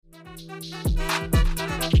Hey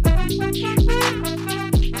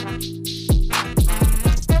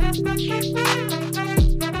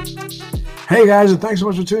guys, and thanks so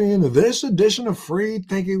much for tuning in to this edition of Free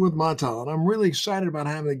Thinking with Montel. And I'm really excited about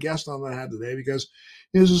having a guest on that I have today because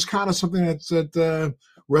this is kind of something that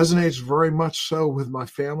resonates very much so with my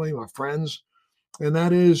family, my friends, and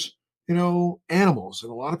that is, animals.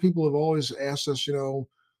 And a lot of people have always asked us,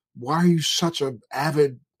 why are you such an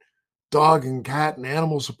avid dog and cat and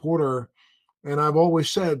animal supporter? And I've always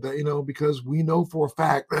said that, because we know for a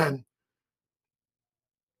fact that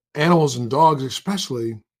animals and dogs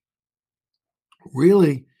especially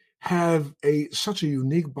really have such a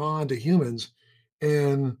unique bond to humans,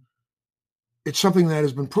 and it's something that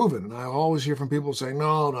has been proven. And I always hear from people saying,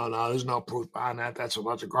 no, there's no proof behind that. That's a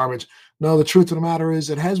bunch of garbage. No, the truth of the matter is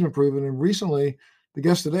it has been proven. And recently, the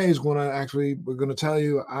guest today is we're going to tell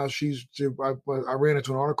you how I ran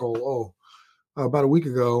into an article, about a week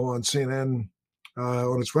ago on CNN,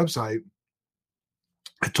 on its website.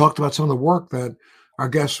 It talked about some of the work that our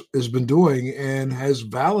guest has been doing and has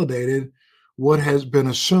validated what has been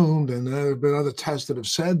assumed. And there have been other tests that have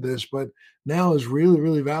said this, but now has really,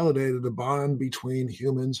 really validated the bond between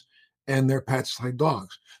humans and their pets like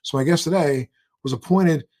dogs. So my guest today was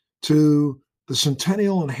appointed to the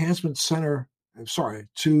Centennial Enhancement Chair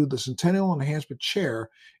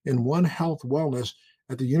in One Health Wellness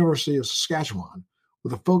at the University of Saskatchewan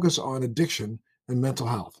with a focus on addiction and mental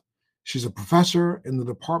health. She's a professor in the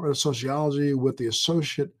Department of Sociology with an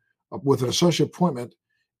associate appointment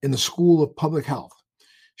in the School of Public Health.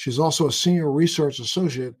 She's also a senior research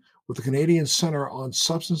associate with the Canadian Centre on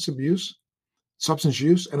Substance Use,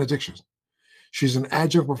 and Addiction. She's an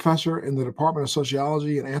adjunct professor in the Department of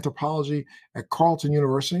Sociology and Anthropology at Carleton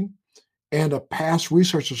University and a past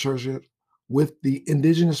research associate with the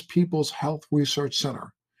Indigenous Peoples Health Research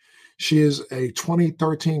Center. She is a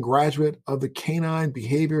 2013 graduate of the Canine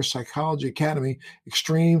Behavior Psychology Academy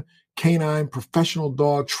Extreme Canine Professional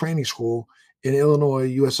Dog Training School in Illinois,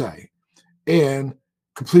 USA, and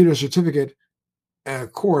completed a certificate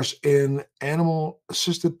course in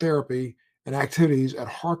animal-assisted therapy and activities at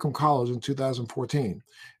Harcum College in 2014.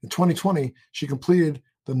 In 2020, she completed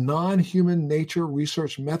the Non-Human Nature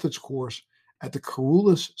Research Methods course at the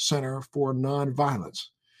Carolus Center for Nonviolence.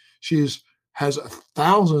 She has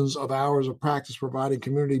thousands of hours of practice providing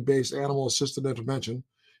community-based animal-assisted intervention.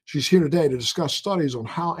 She's here today to discuss studies on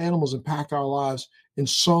how animals impact our lives in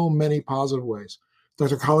so many positive ways.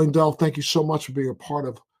 Dr. Colleen Dell, thank you so much for being a part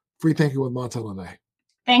of Free Thinking with Montel today.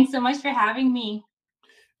 Thanks so much for having me.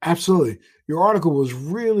 Absolutely. Your article was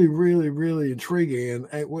really, really, really intriguing.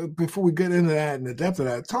 And before we get into that and the depth of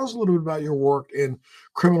that, tell us a little bit about your work in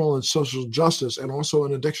criminal and social justice and also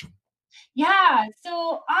in addiction. Yeah,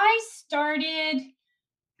 so I started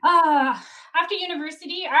after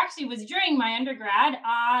university, actually was during my undergrad,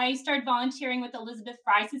 I started volunteering with Elizabeth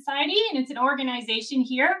Fry Society, and it's an organization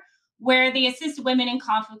here where they assist women in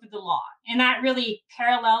conflict with the law. And that really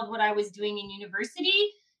paralleled what I was doing in university.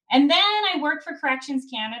 And then I worked for Corrections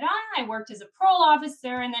Canada. I worked as a parole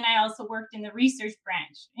officer, and then I also worked in the research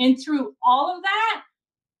branch. And through all of that,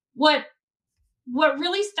 what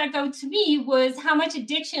really stuck out to me was how much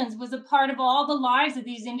addictions was a part of all the lives of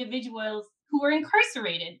these individuals who were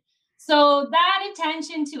incarcerated. So that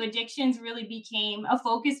attention to addictions really became a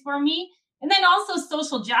focus for me. And then also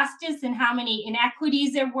social justice and how many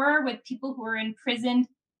inequities there were with people who were imprisoned.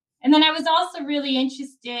 And then I was also really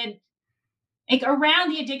interested around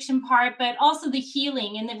the addiction part, but also the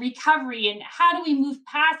healing and the recovery and how do we move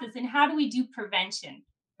past this and how do we do prevention,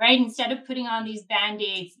 right? Instead of putting on these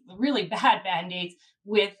Band-Aids, really bad Band-Aids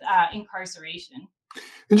with incarceration.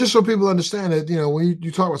 And just so people understand that, when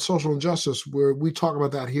you talk about social injustice, where we talk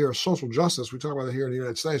about that here, social justice, we talk about it here in the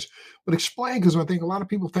United States, but explain, because I think a lot of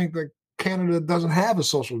people think that Canada doesn't have a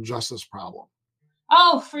social justice problem.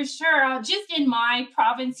 Oh, for sure. Just in my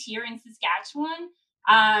province here in Saskatchewan,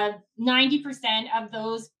 90%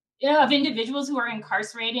 of individuals who are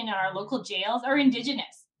incarcerated in our local jails are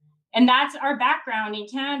Indigenous. And that's our background in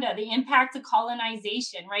Canada, the impacts of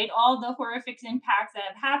colonization, right? All the horrific impacts that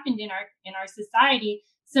have happened in our society,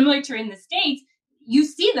 similar to in the States, you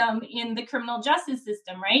see them in the criminal justice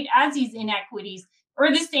system, right? As these inequities,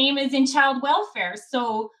 or the same as in child welfare.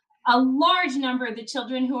 So a large number of the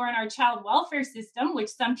children who are in our child welfare system, which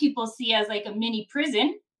some people see as like a mini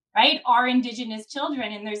prison, right, are Indigenous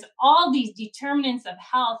children. And there's all these determinants of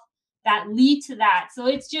health that lead to that. So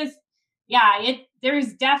it's just,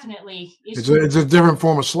 there's definitely issues. It's a different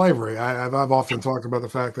form of slavery. I've often talked about the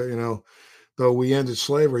fact that, though we ended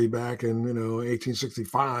slavery back in,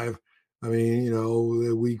 1865,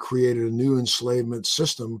 we created a new enslavement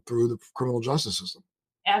system through the criminal justice system.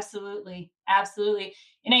 Absolutely. Absolutely.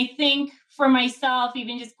 And I think for myself,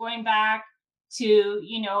 even just going back to,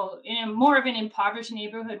 in a more of an impoverished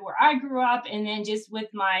neighborhood where I grew up, and then just with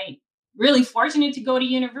my really fortunate to go to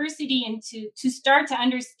university and to start to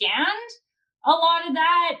understand a lot of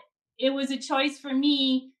that, it was a choice for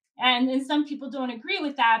me. And some people don't agree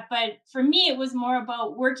with that. But for me, it was more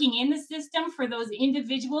about working in the system for those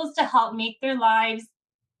individuals to help make their lives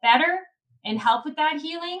better and help with that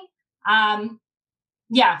healing. Um,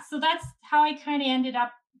 yeah, so that's how I kind of ended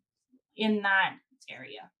up in that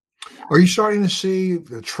area. Yeah. Are you starting to see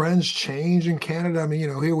the trends change in Canada? I mean,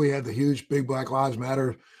 here we had the huge big Black Lives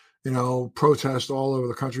Matter, protest all over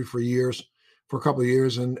the country for a couple of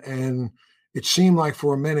years, and it seemed like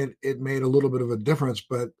for a minute it made a little bit of a difference,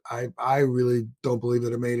 but I really don't believe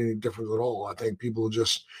that it made any difference at all. I think people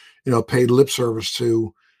just, paid lip service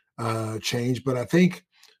to change. But I think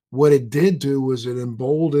what it did do was it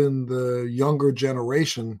emboldened the younger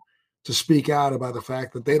generation to speak out about the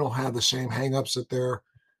fact that they don't have the same hangups that their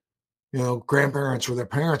grandparents or their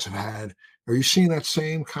parents have had. Are you seeing that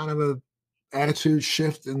same kind of a attitude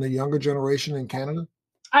shift in the younger generation in Canada?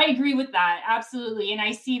 I agree with that. Absolutely. And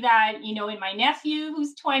I see that, in my nephew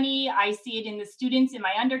who's 20. I see it in the students in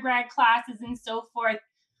my undergrad classes and so forth.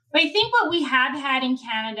 But I think what we have had in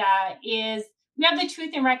Canada is we have the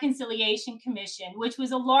Truth and Reconciliation Commission, which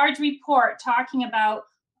was a large report talking about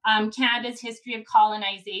Canada's history of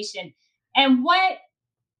colonization. And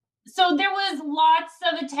so there was lots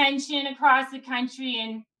of attention across the country,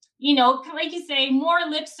 and like you say, more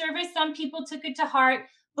lip service. Some people took it to heart,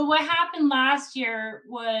 but what happened last year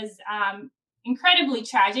was incredibly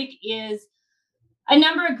tragic. Is a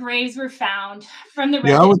number of graves were found from the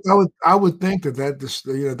Yeah, residents. I would think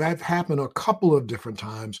that happened a couple of different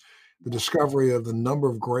times. The discovery of the number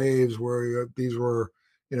of graves where these were,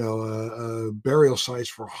 burial sites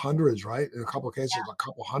for hundreds, right? In a couple of cases, a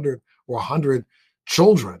couple hundred or 100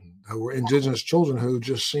 children who were Indigenous children who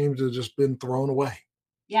just seemed to just been thrown away.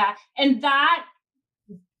 Yeah, and that,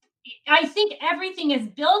 I think everything is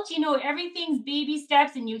built, everything's baby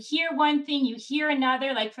steps, and you hear one thing, you hear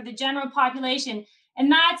another, like for the general population. And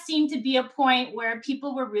that seemed to be a point where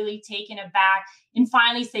people were really taken aback and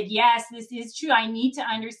finally said, yes, this is true. I need to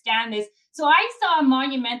understand this. So I saw a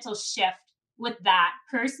monumental shift with that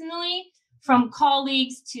personally, from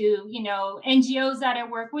colleagues to, NGOs that I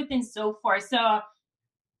work with and so forth. So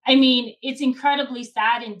I mean, it's incredibly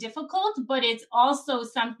sad and difficult, but it's also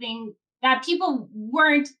something that people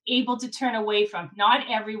weren't able to turn away from. Not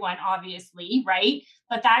everyone, obviously, right?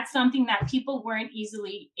 But that's something that people weren't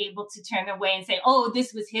easily able to turn away and say, oh,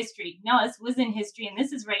 this was history. No, this wasn't history. And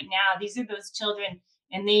this is right now. These are those children,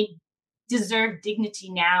 and they deserve dignity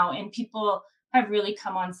now. And people have really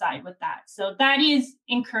come on side with that. So that is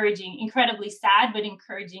encouraging, incredibly sad, but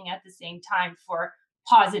encouraging at the same time for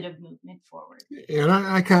positive movement forward. And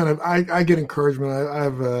I get encouragement. I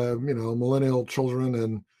have millennial children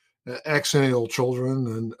and exennial children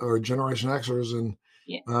and or Generation Xers, and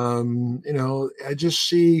Yeah. I just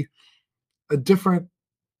see a different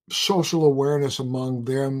social awareness among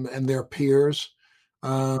them and their peers,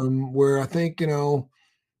 where I think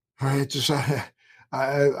I just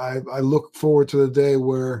I look forward to the day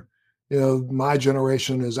where my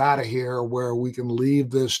generation is out of here, where we can leave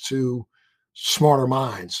this to smarter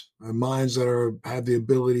minds, minds that have the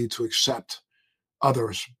ability to accept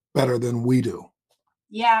others better than we do.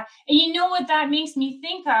 Yeah. And you know what that makes me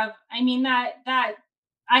think of? I mean, that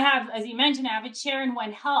I have, as you mentioned, I have a chair in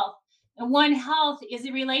One Health. And One Health is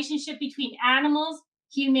a relationship between animals,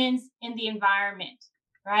 humans, and the environment,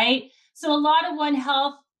 right? So a lot of One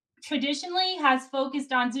Health traditionally has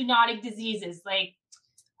focused on zoonotic diseases, like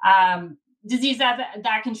disease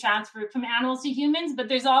that can transfer from animals to humans. But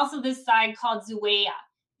there's also this side called Zoea,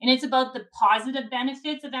 and it's about the positive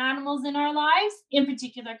benefits of animals in our lives, in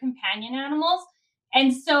particular companion animals.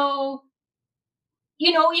 And so,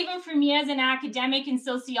 even for me as an academic in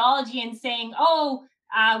sociology and saying, oh,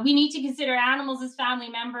 we need to consider animals as family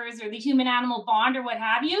members or the human animal bond or what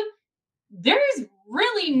have you, there's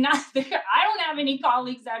really not, I don't have any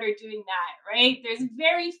colleagues that are doing that, right? There's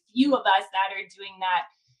very few of us that are doing that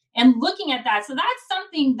and looking at that. So that's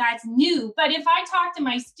something that's new. But if I talk to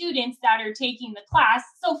my students that are taking the class,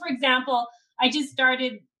 so for example, I just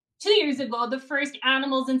started 2 years ago the first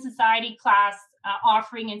Animals in Society class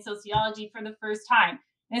offering in sociology for the first time.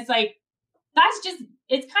 And it's like,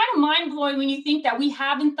 it's kind of mind blowing when you think that we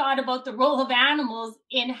haven't thought about the role of animals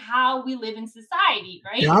in how we live in society,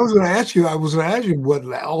 Yeah, right? I was going to ask you what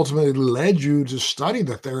ultimately led you to study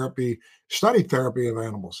therapy of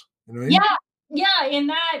animals. You know what I mean? Yeah, yeah, in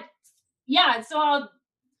that, yeah. So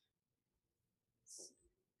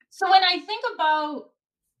when I think about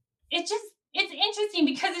it's interesting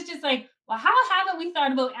because it's just like, well, how haven't we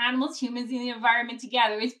thought about animals, humans, and the environment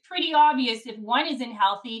together? It's pretty obvious if one isn't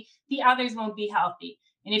healthy, the others won't be healthy.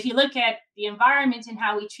 And if you look at the environment and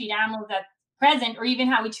how we treat animals at present, or even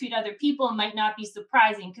how we treat other people, it might not be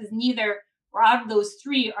surprising because neither or out of those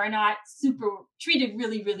three are not super treated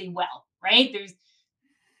really, really well, right? There's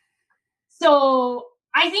so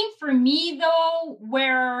I think for me though,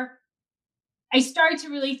 where I started to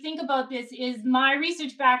really think about this is my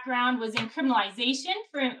research background was in criminalization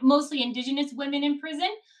for mostly Indigenous women in prison.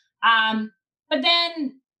 But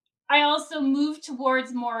then I also moved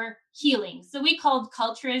towards more healing. So we called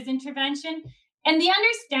culture as intervention. And the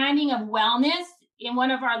understanding of wellness in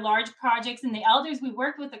one of our large projects and the elders we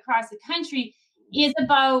worked with across the country is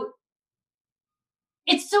about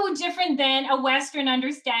it's so different than a Western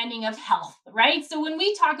understanding of health, right? So when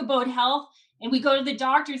we talk about health and we go to the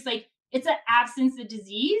doctors, like it's an absence of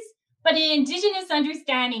disease, but in Indigenous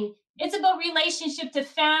understanding, it's about relationship to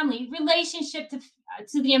family, relationship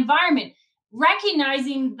to the environment,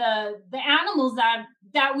 recognizing the animals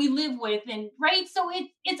that we live with, and right. So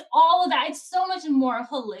it's all of that. It's so much more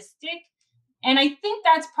holistic, and I think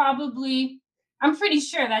that's probably I'm pretty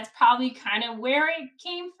sure that's probably kind of where it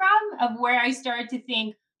came from, of where I started to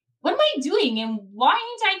think, what am I doing? And why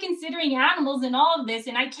ain't I considering animals in all of this?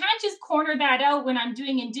 And I can't just corner that out when I'm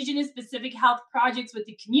doing Indigenous specific health projects with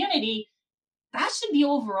the community. That should be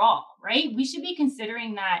overall, right? We should be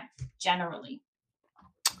considering that generally.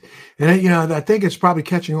 And I think it's probably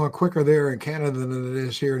catching on quicker there in Canada than it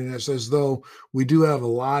is here. And it's as though we do have a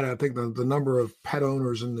lot. I think the number of pet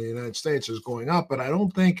owners in the United States is going up, but I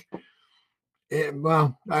don't think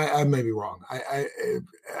well, I may be wrong. I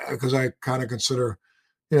because I kind of consider,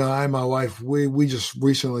 I and my wife, we just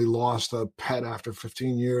recently lost a pet after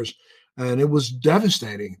 15 years, and it was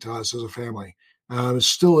devastating to us as a family. It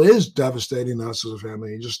still is devastating to us as a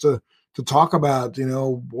family. Just to talk about,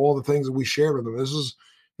 all the things that we shared with them. This is,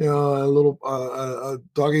 a little a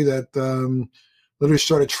doggy that literally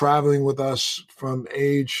started traveling with us from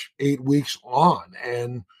age 8 weeks on,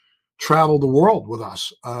 and traveled the world with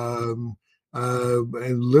us.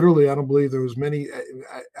 And literally, I don't believe there was many.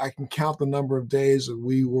 I can count the number of days that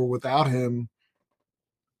we were without him,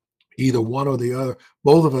 either one or the other,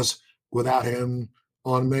 both of us without him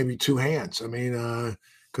on maybe two hands. I mean,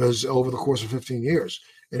 because over the course of 15 years,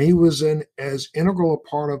 and he was as integral a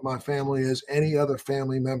part of my family as any other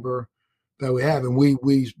family member that we have, and we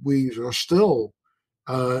are still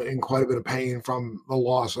in quite a bit of pain from the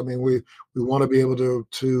loss. I mean, we want to be able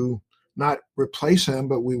to not replace him,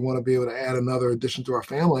 but we want to be able to add another addition to our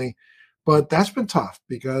family. But that's been tough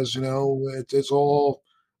because it's all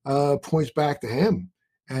points back to him,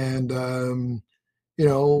 and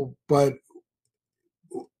but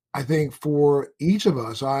I think for each of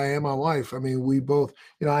us, I and my wife, I mean, we both,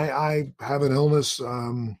 I have an illness,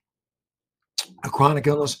 a chronic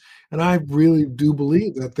illness, and I really do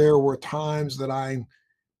believe that there were times that I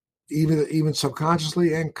even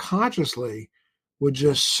subconsciously and consciously would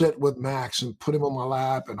just sit with Max and put him on my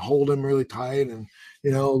lap and hold him really tight, and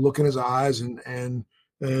look in his eyes, and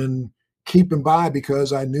keep him by,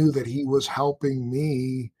 because I knew that he was helping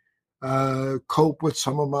me cope with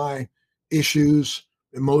some of my issues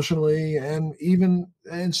emotionally, and even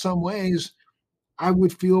in some ways I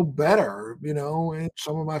would feel better, in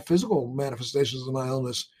some of my physical manifestations of my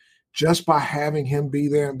illness, just by having him be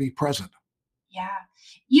there and be present. Yeah.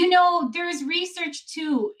 There's research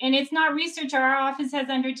too, and it's not research our office has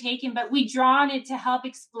undertaken, but we draw on it to help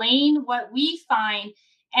explain what we find.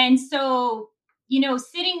 And so,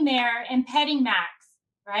 sitting there and petting Max,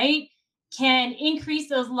 right, can increase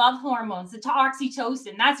those love hormones, the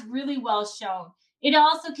oxytocin. That's really well shown. It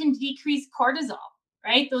also can decrease cortisol,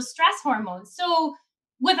 right? Those stress hormones. So,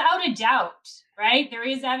 without a doubt, right, there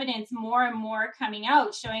is evidence more and more coming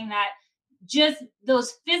out showing that just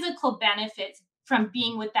those physical benefits from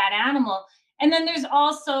being with that animal. And then there's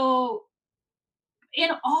also in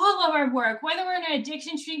all of our work, whether we're in an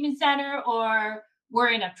addiction treatment center or we're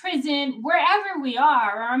in a prison, wherever we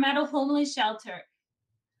are, or I'm at a homeless shelter,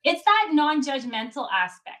 it's that non-judgmental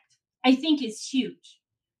aspect I think is huge,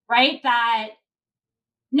 right? That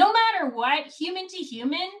no matter what, human to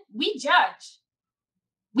human, we judge.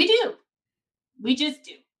 We do. We just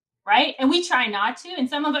do, right? And we try not to. And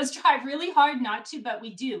some of us try really hard not to, but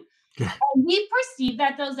we do. Yeah. And we perceive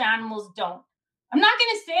that those animals don't. I'm not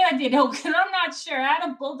going to say that they don't, because I'm not sure. I had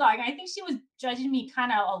a bulldog. I think she was judging me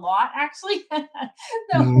kind of a lot, actually.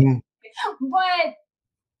 Mhm. But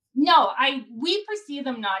no, we perceive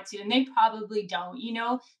them not to, and they probably don't.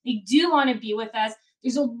 They do want to be with us.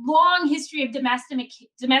 there's a long history of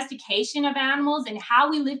domestication of animals and how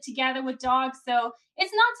we live together with dogs. So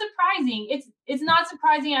it's not surprising. It's not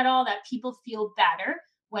surprising at all that people feel better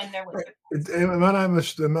when they're with Right.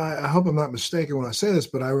 their I hope I'm not mistaken when I say this,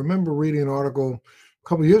 but I remember reading an article a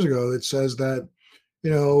couple of years ago that says that, you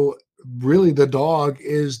know, really the dog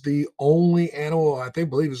is the only animal, I think,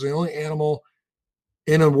 believe is the only animal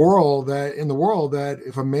in the world that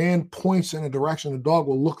if a man points in a direction, the dog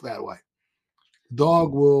will look that way. The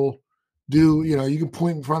dog will do, you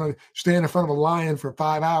can stand in front of a lion for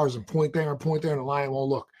 5 hours and point there, and the lion won't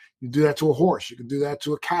look. You do that to a horse, you can do that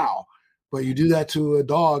to a cow, but you do that to a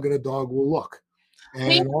dog and a dog will look. we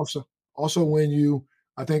And also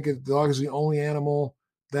I think the dog is the only animal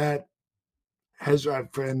that has,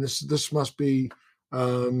 and this must be,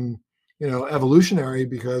 evolutionary,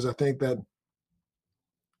 because I think that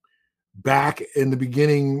back in the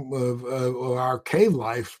beginning of our cave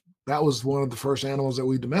life, that was one of the first animals that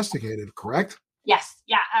we domesticated, correct? Yes,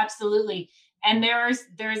 yeah, absolutely. And there's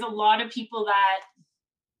a lot of people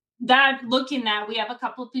that look in that. We have a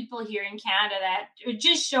couple of people here in Canada that are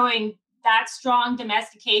just showing that strong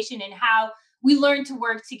domestication and how we learned to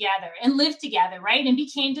work together and live together, right? And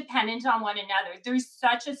became dependent on one another. There's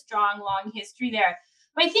such a strong, long history there.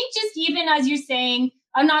 But I think just even as you're saying,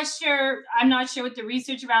 I'm not sure with the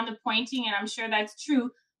research around the pointing, and I'm sure that's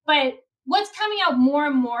true. But what's coming out more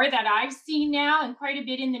and more that I've seen now, and quite a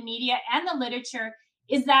bit in the media and the literature,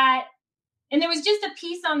 is that, and there was just a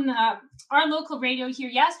piece on our local radio here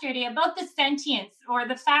yesterday about the sentience, or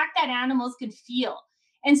the fact that animals could feel.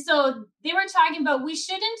 And so they were talking about we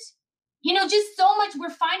shouldn't, just so much, we're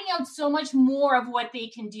finding out so much more of what they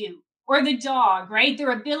can do, or the dog, right?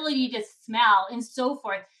 Their ability to smell and so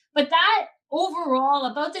forth. But that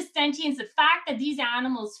overall, about the sentience, the fact that these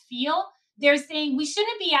animals feel, they're saying we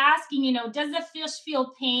shouldn't be asking, does the fish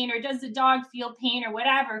feel pain, or does the dog feel pain, or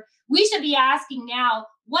whatever. We should be asking now,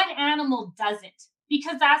 what animal doesn't?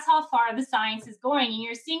 Because that's how far the science is going. And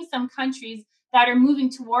you're seeing some countries that are moving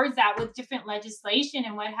towards that with different legislation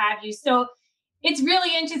and what have you. So it's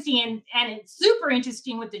really interesting, and it's super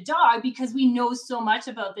interesting with the dog because we know so much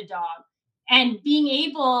about the dog. And being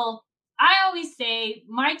able, I always say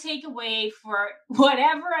my takeaway for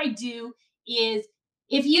whatever I do is,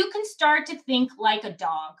 if you can start to think like a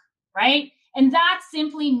dog, right? And that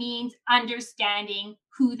simply means understanding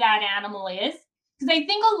who that animal is. Because I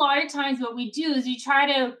think a lot of times what we do is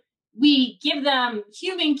we give them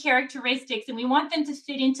human characteristics and we want them to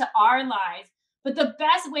fit into our lives. But the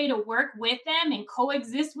best way to work with them and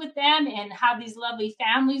coexist with them and have these lovely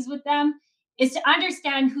families with them is to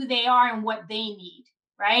understand who they are and what they need,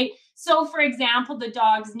 right? So, for example, the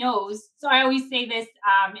dog's nose. So I always say this,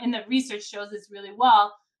 and the research shows this really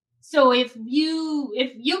well. So if you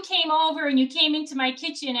came over and you came into my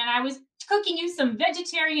kitchen and I was cooking you some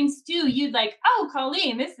vegetarian stew, you'd like, oh,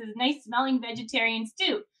 Colleen, this is nice smelling vegetarian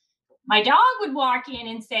stew. My dog would walk in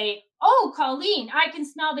and say, oh, Colleen, I can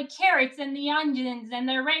smell the carrots and the onions and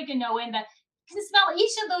the oregano and I can smell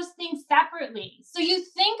each of those things separately. So you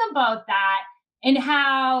think about that and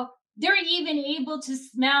how they're even able to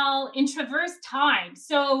smell in traverse time.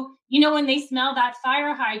 So, when they smell that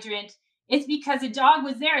fire hydrant, it's because a dog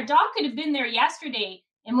was there. A dog could have been there yesterday.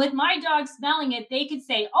 And with my dog smelling it, they could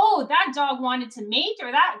say, oh, that dog wanted to mate,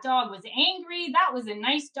 or that dog was angry. That was a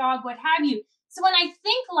nice dog, what have you. So when I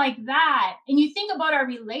think like that, and you think about our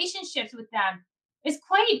relationships with them, it's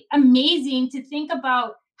quite amazing to think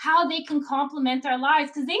about how they can complement our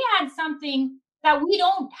lives, because they had something that we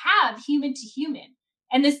don't have human to human.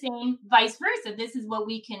 And the same vice versa. This is what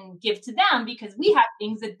we can give to them because we have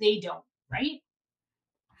things that they don't, right?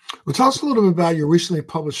 Well, tell us a little bit about your recently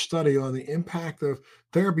published study on the impact of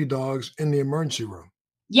therapy dogs in the emergency room.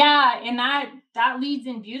 Yeah, and that leads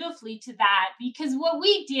in beautifully to that, because what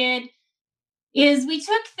we did is we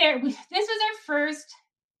took this was our first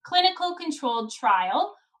clinical controlled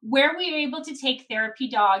trial where we were able to take therapy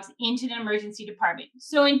dogs into the emergency department.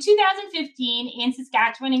 So in 2015 in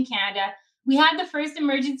Saskatchewan in Canada, we had the first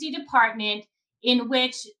emergency department in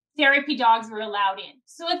which therapy dogs were allowed in.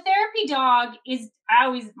 So a therapy dog is,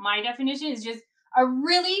 my definition is just a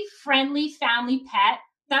really friendly family pet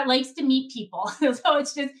that likes to meet people. So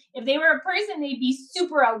it's just, if they were a person, they'd be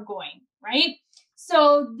super outgoing, right?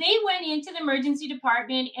 So they went into the emergency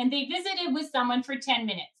department and they visited with someone for 10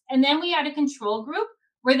 minutes. And then we had a control group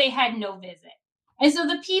where they had no visit. And so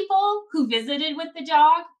the people who visited with the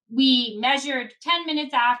dog, we measured 10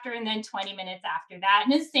 minutes after and then 20 minutes after that.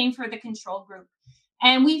 And it's the same for the control group.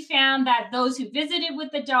 And we found that those who visited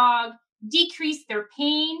with the dog decreased their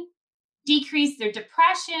pain, decreased their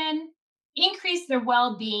depression, increased their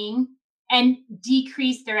well-being, and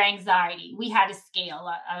decrease their anxiety. We had a scale,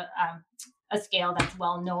 a scale that's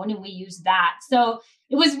well known, and we used that. So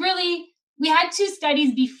it was really, we had two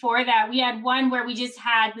studies before that. We had one where we just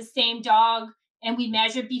had the same dog and we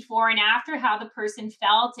measured before and after how the person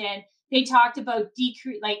felt. And they talked about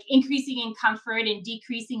increasing in comfort and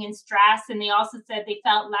decreasing in stress. And they also said they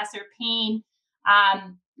felt lesser pain.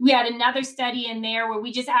 We had another study in there where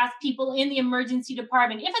we just asked people in the emergency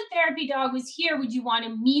department, if a therapy dog was here, would you want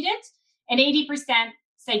to meet it? And 80%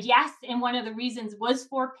 said yes. And one of the reasons was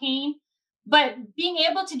for pain. But being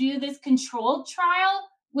able to do this controlled trial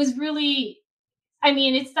was really, I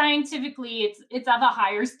mean, it's scientifically, it's of a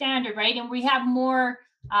higher standard, right? And we have more,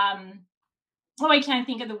 I can't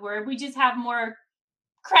think of the word. We just have more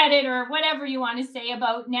credit or whatever you want to say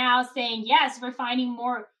about now saying, yes, we're finding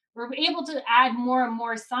more, we're able to add more and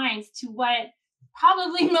more science to what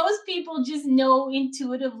probably most people just know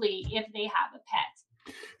intuitively if they have a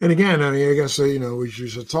pet. And again, I mean, I guess, we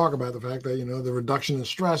should talk about the fact that, the reduction in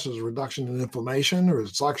stress is a reduction in inflammation, or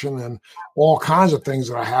reduction and all kinds of things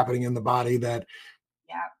that are happening in the body that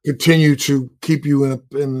continue to keep you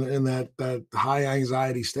in that high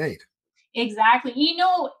anxiety state. Exactly.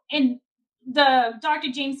 And the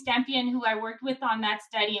Dr. James Stempian, who I worked with on that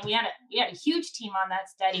study, and we had a huge team on that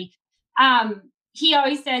study. He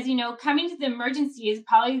always says, coming to the emergency is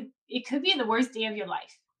it could be the worst day of your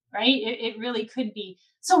life, right? It really could be.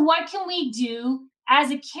 So what can we do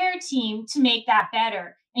as a care team to make that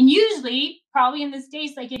better? And usually, probably in the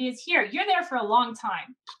States, like it is here, you're there for a long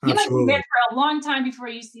time. You might be there for a long time before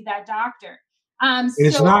you see that doctor.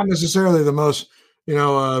 It's not necessarily the most,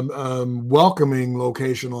 welcoming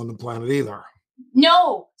location on the planet either.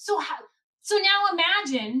 No. So now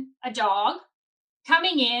imagine a dog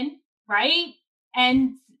coming in, right?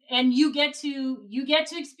 And you get to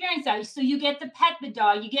experience that. So you get to pet the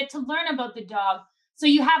dog, you get to learn about the dog. So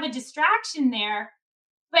you have a distraction there.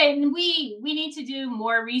 But we need to do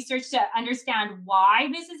more research to understand why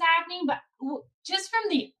this is happening. But just from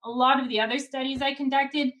a lot of the other studies I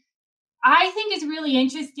conducted, I think it's really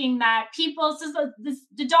interesting that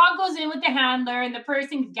the dog goes in with the handler and the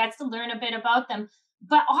person gets to learn a bit about them.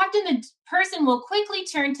 But often the person will quickly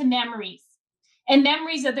turn to memories and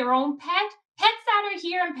memories of their own pets that are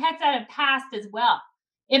here and pets that have passed as well.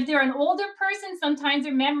 If they're an older person, sometimes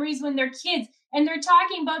their memories when they're kids, and they're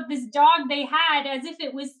talking about this dog they had as if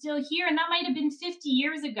it was still here, and that might have been 50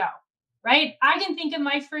 years ago, right? I can think of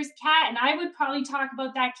my first cat, and I would probably talk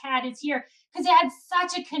about that cat as here because it had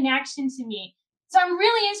such a connection to me. So I'm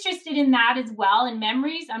really interested in that as well, in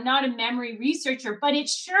memories. I'm not a memory researcher, but it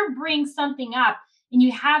sure brings something up. And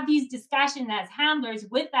you have these discussions as handlers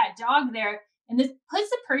with that dog there, and this puts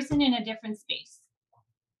the person in a different space.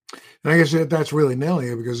 And I guess that's really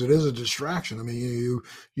nailing it, because it is a distraction. I mean,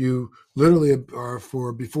 you literally are,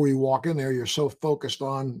 before you walk in there, you're so focused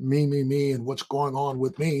on me, and what's going on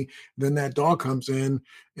with me. Then that dog comes in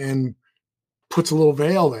and puts a little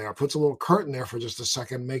veil there, puts a little curtain there for just a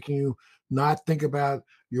second, making you not think about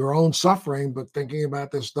your own suffering, but thinking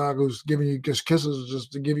about this dog who's giving you just kisses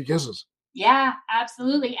just to give you kisses. Yeah,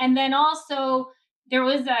 absolutely. And then also there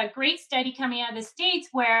was a great study coming out of the States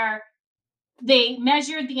where they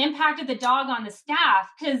measured the impact of the dog on the staff,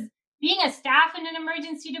 because being a staff in an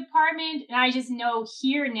emergency department, and I just know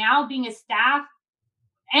here now being a staff,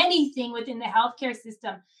 anything within the healthcare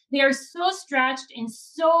system, they are so stretched and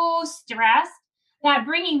so stressed that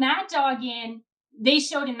bringing that dog in, they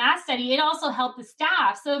showed in that study, it also helped the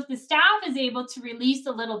staff. So if the staff is able to release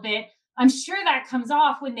a little bit, I'm sure that comes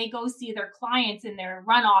off when they go see their clients and they're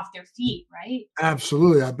run off their feet, right?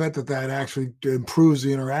 Absolutely. I bet that actually improves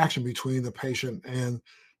the interaction between the patient and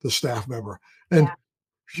the staff member. And Yeah.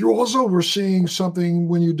 you also were seeing something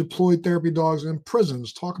when you deployed therapy dogs in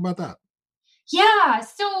prisons. Talk about that. Yeah,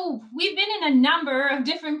 so we've been in a number of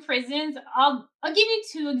different prisons. I'll give you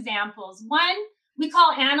two examples. One we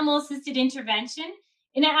call animal assisted intervention.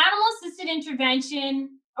 In an animal assisted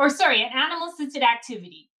intervention, an animal assisted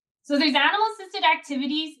activity. So there's animal assisted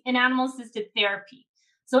activities and animal assisted therapy.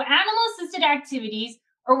 So animal assisted activities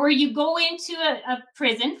are where you go into a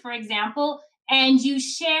prison, for example, and you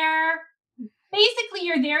share. Basically,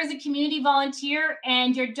 you're there as a community volunteer,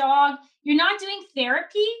 and your dog, you're not doing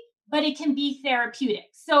therapy, but it can be therapeutic.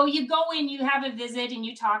 So you go in, you have a visit, and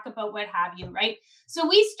you talk about what have you, right? So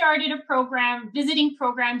we started a visiting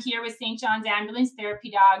program here with St. John's Ambulance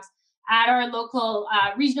Therapy Dogs at our local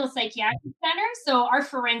regional psychiatric center. So our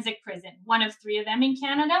forensic prison, one of 3 of them in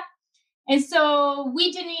Canada. And so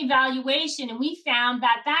we did an evaluation, and we found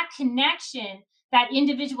that connection that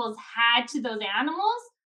individuals had to those animals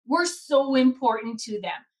were so important to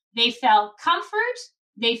them. They felt comfort,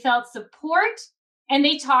 they felt support, and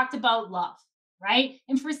they talked about love, right?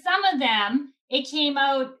 And for some of them, it came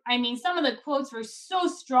out, I mean, some of the quotes were so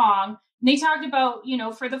strong. And they talked about,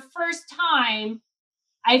 for the first time,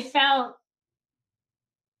 I felt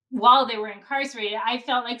while they were incarcerated, I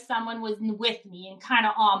felt like someone was with me and kind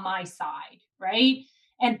of on my side, right?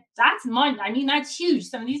 And that's huge.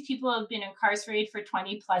 Some of these people have been incarcerated for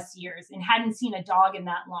 20 plus years and hadn't seen a dog in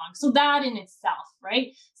that long. So that in itself,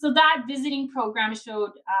 right? So that visiting program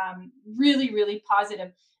showed really, really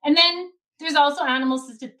positive. And then there's also animal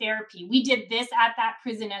assisted therapy. We did this at that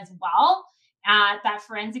prison as well, at that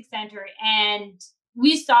forensic center, and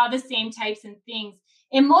we saw the same types of things.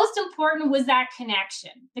 And most important was that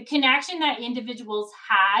connection, the connection that individuals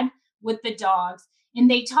had with the dogs. And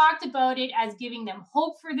they talked about it as giving them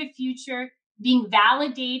hope for the future, being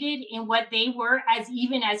validated in what they were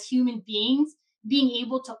even as human beings, being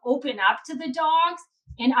able to open up to the dogs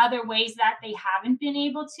in other ways that they haven't been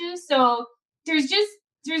able to. So there's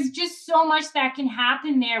just so much that can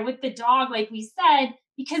happen there with the dog, like we said,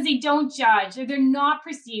 because they don't judge, or they're not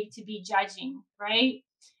perceived to be judging, right?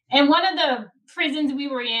 And one of the prisons we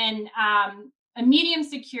were in, a medium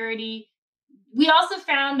security, we also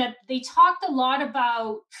found that they talked a lot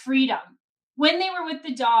about freedom when they were with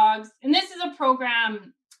the dogs. And this is a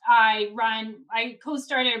program I run. I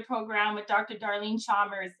co-started a program with Dr. Darlene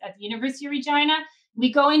Chalmers at the University of Regina.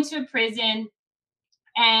 We go into a prison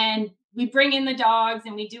and we bring in the dogs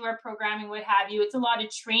and we do our programming, what have you. It's a lot of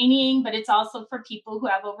training, but it's also for people who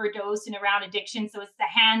have overdosed and around addiction. So it's the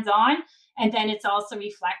hands-on, and then it's also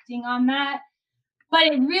reflecting on that. But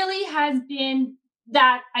it really has been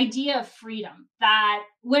that idea of freedom, that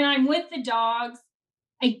when I'm with the dogs,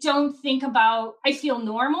 I don't think about, I feel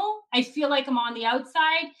normal. I feel like I'm on the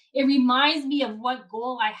outside. It reminds me of what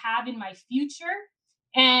goal I have in my future.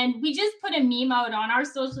 And we just put a meme out on our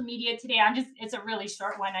social media today. It's a really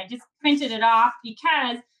short one. I just printed it off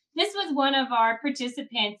because this was one of our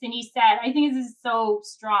participants. And he said, I think this is so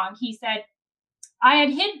strong. He said, I had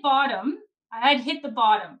hit the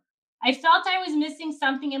bottom. I felt I was missing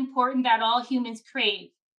something important that all humans crave: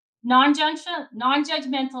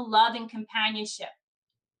 non-judgmental love and companionship.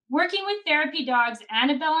 Working with therapy dogs,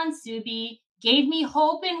 Annabelle and Subi, gave me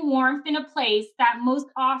hope and warmth in a place that most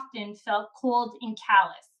often felt cold and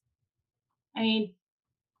callous. I mean,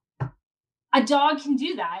 a dog can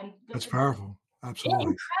do that. That's powerful. Absolutely.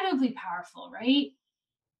 Incredibly powerful, right?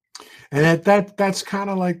 And that's kind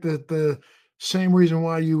of like the same reason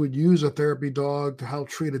why you would use a therapy dog to help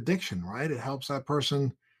treat addiction, right? It helps that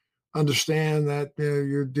person understand that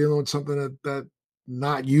you're dealing with something that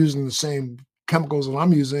not using the same chemicals that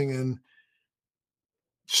I'm using, and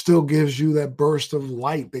still gives you that burst of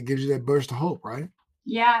light, that gives you that burst of hope, right?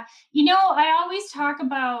 Yeah. I always talk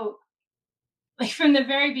about, like, from the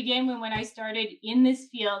very beginning when I started in this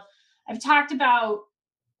field, I've talked about,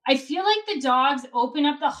 I feel like the dogs open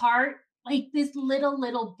up the heart like this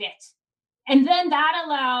little bit. And then that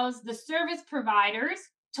allows the service providers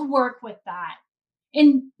to work with that.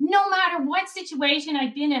 And no matter what situation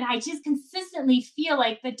I've been in, I just consistently feel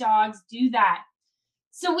like the dogs do that.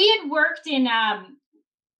 So we had worked in, I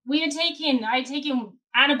had taken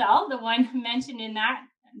Annabelle, the one mentioned in that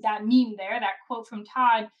meme there, that quote from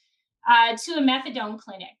Todd, to a methadone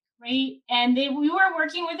clinic, right? And we were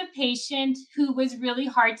working with a patient who was really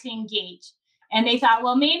hard to engage. And they thought,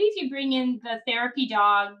 well, maybe if you bring in the therapy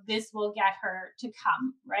dog, this will get her to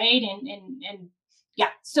come, right? And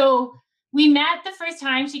yeah. So we met the first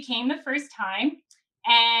time. She came the first time,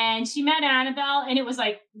 and she met Annabelle, and it was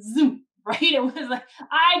like zoom, right? It was like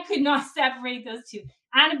I could not separate those two.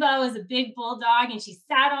 Annabelle was a big bulldog, and she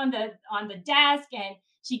sat on the desk, and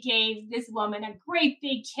she gave this woman a great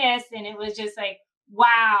big kiss, and it was just like,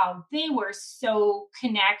 wow, they were so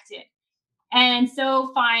connected. And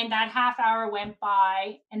so fine, that half hour went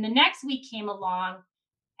by, and the next week came along,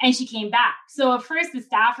 and she came back. So at first the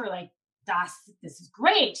staff were like, this is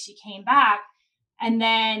great. She came back, and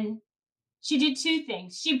then she did two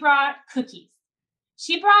things. She brought cookies.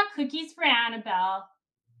 She brought cookies for Annabelle,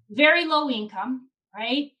 very low income,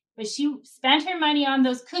 right? But she spent her money on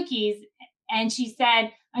those cookies, and she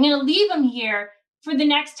said, I'm going to leave them here for the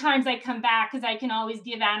next times I come back, because I can always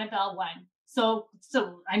give Annabelle one. So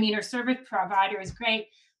I mean, her service provider is great.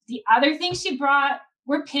 The other thing she brought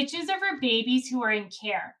were pictures of her babies who are in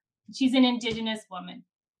care. She's an Indigenous woman.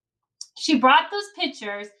 She brought those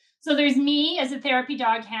pictures. So there's me as a therapy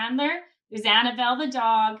dog handler, there's Annabelle the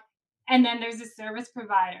dog, and then there's a service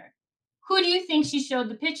provider. Who do you think she showed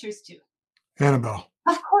the pictures to? Annabelle.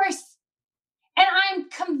 Of course. And I'm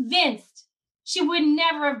convinced she would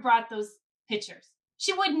never have brought those pictures.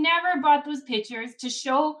 She would never have brought those pictures to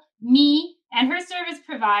show me and her service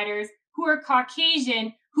providers who are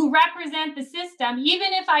Caucasian, who represent the system.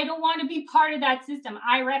 Even if I don't want to be part of that system,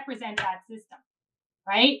 I represent that system,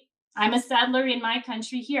 right? I'm a settler in my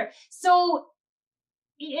country here. So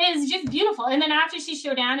it's just beautiful. And then after she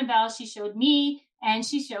showed Annabelle, she showed me and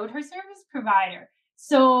she showed her service provider.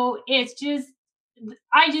 So it's just,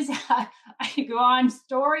 I go on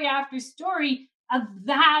story after story of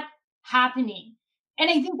that happening. And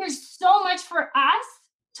I think there's so much for us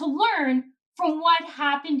to learn from what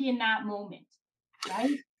happened in that moment,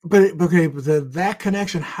 right? But okay, but that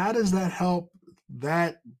connection, how does that help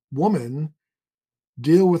that woman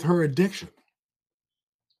deal with her addiction?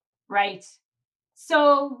 Right.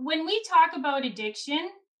 So when we talk about addiction,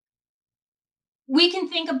 we can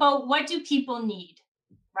think about what do people need,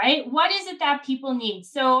 right? What is it that people need?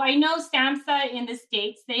 So I know SAMHSA in the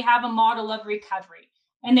States, they have a model of recovery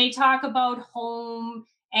and they talk about home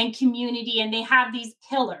and community and they have these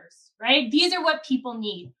pillars, right? These are what people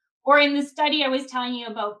need. Or in the study I was telling you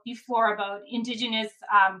about before about Indigenous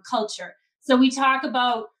culture. So we talk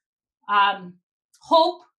about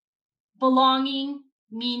hope, belonging,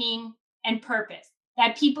 meaning, and purpose,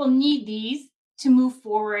 that people need these to move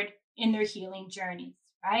forward in their healing journeys,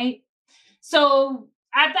 right? So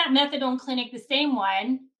at that methadone clinic, the same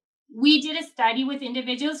one, we did a study with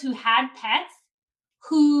individuals who had pets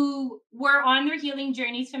who were on their healing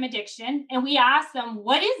journeys from addiction. And we asked them,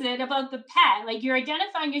 what is it about the pet? Like you're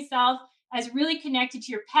identifying yourself as really connected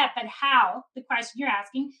to your pet, but how, the question you're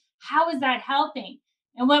asking, how is that helping?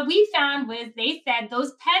 And what we found was they said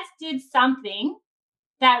those pets did something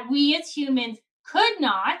that we as humans could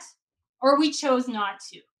not, or we chose not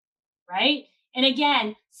to, right? And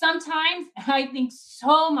again, sometimes I think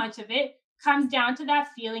so much of it comes down to that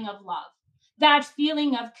feeling of love, that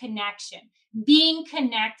feeling of connection. Being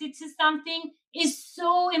connected to something is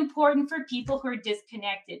so important for people who are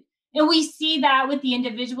disconnected. And we see that with the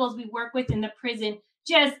individuals we work with in the prison,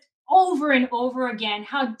 just over and over again,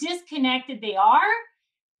 how disconnected they are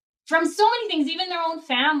from so many things, even their own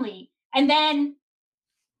family. And then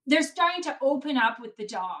they're starting to open up with the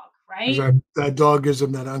dog, right? That dog gives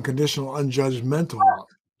them that unconditional, unjudgmental love.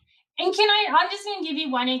 And I'm just going to give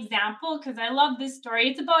you one example because I love this story.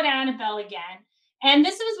 It's about Annabelle again. And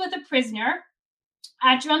this was with a prisoner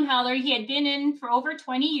at Drumheller. He had been in for over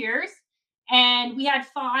 20 years. And we had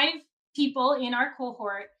 5 people in our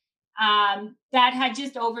cohort that had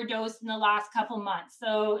just overdosed in the last couple months.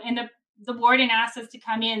 So, and the warden asked us to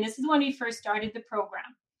come in. This is when we first started the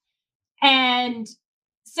program. And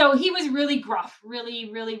so he was really gruff,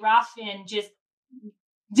 really, really rough, and just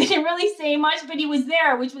didn't really say much, but he was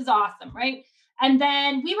there, which was awesome, right? And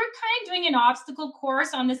then we were kind of doing an obstacle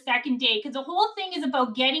course on the second day because the whole thing is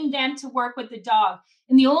about getting them to work with the dog.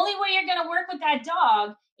 And the only way you're going to work with that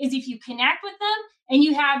dog is if you connect with them and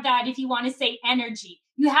you have that, if you want to say energy,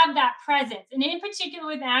 you have that presence. And in particular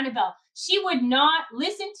with Annabelle, she would not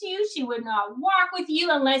listen to you. She would not walk with you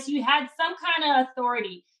unless you had some kind of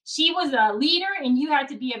authority. She was a leader and you had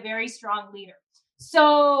to be a very strong leader.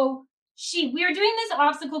 So we were doing this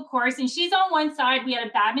obstacle course and she's on one side. We had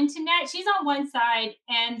a badminton net. She's on one side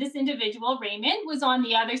and this individual, Raymond, was on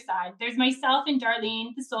the other side. There's myself and Darlene,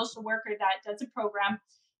 the social worker that does a program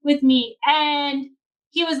with me. And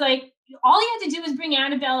he was like, all you have to do is bring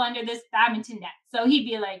Annabelle under this badminton net. So he'd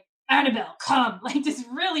be like, Annabelle, come, like just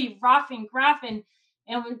really rough and gruff. And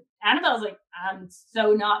Annabelle's like, I'm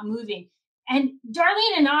so not moving. And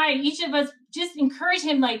Darlene and I, each of us just encourage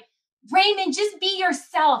him like, Raymond, just be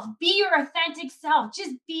yourself. Be your authentic self.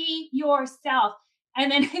 Just be yourself.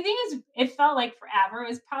 And then I think it felt like forever. It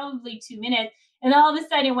was probably 2 minutes. And all of a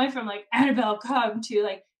sudden it went from like, Annabelle, come to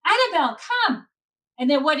like, Annabelle, come. And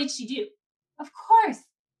then what did she do? Of course,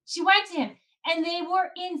 she went to him. And they were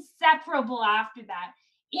inseparable after that.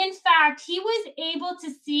 In fact, he was able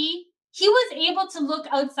to look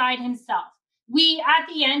outside himself. At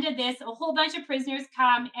the end of this, a whole bunch of prisoners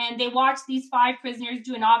come and they watch these 5 prisoners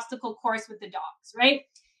do an obstacle course with the dogs, right?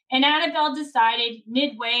 And Annabelle decided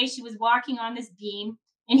midway, she was walking on this beam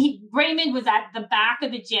and Raymond was at the back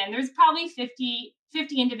of the gym. There's probably 50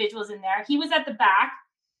 individuals in there. He was at the back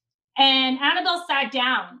and Annabelle sat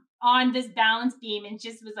down on this balance beam and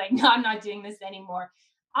just was like, no, I'm not doing this anymore.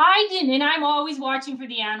 I didn't, and I'm always watching for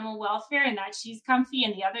the animal welfare and that she's comfy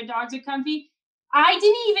and the other dogs are comfy. I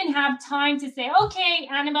didn't even have time to say, okay,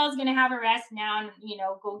 Annabelle's going to have a rest now and,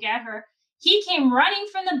 go get her. He came running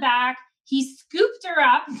from the back. He scooped her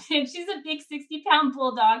up. She's a big 60-pound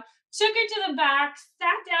bulldog, took her to the back,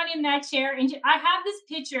 sat down in that chair. And I have this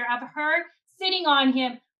picture of her sitting on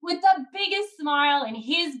him with the biggest smile and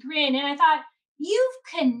his grin. And I thought, you've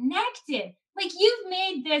connected. Like you've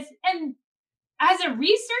made this. And as a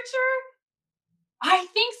researcher, I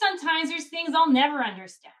think sometimes there's things I'll never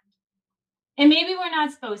understand. And maybe we're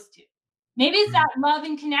not supposed to. Maybe it's Mm. that love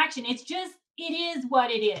and connection. It's just, it is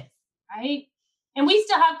what it is, right? And we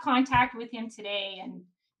still have contact with him today, and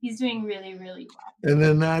he's doing really, really well. And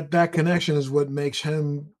then that connection is what makes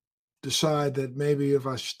him decide that maybe if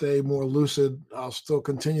I stay more lucid, I'll still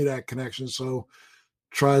continue that connection. So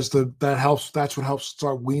tries to that helps. That's what helps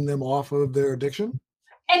start wean them off of their addiction.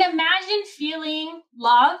 And imagine feeling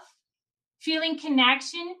love, feeling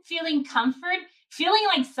connection, feeling comfort, feeling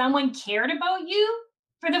like someone cared about you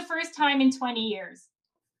for the first time in 20 years.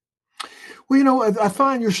 Well, I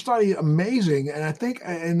find your study amazing, and I think,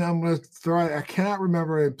 and I'm going to throw. I cannot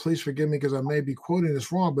remember, and please forgive me because I may be quoting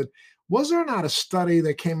this wrong, but was there not a study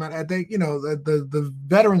that came out? I think the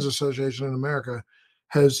Veterans Association in America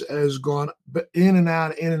has gone in and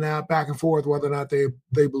out, back and forth, whether or not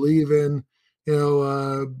they believe in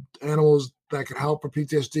animals that can help for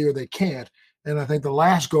PTSD or they can't. And I think the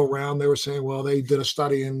last go round, they were saying, well, they did a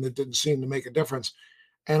study and it didn't seem to make a difference.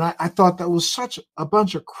 And I thought that was such a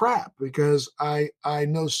bunch of crap because I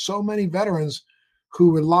know so many veterans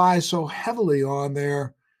who rely so heavily on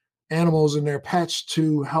their animals and their pets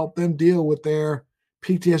to help them deal with their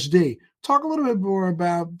PTSD. Talk a little bit more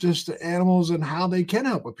about just the animals and how they can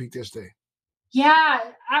help with PTSD. Yeah,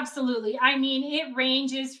 absolutely. I mean, it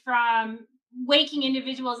ranges from waking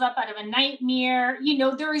individuals up out of a nightmare.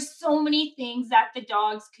 There are so many things that the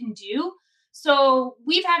dogs can do. So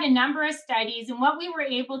we've had a number of studies, and what we were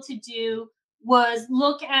able to do was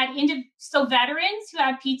look at veterans who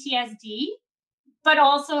have PTSD, but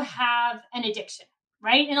also have an addiction,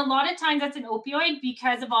 right? And a lot of times that's an opioid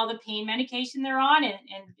because of all the pain medication they're on, and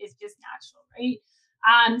it's just natural,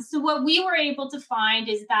 right? So what we were able to find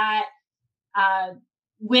is that uh,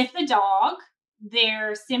 with the dog,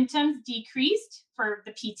 their symptoms decreased for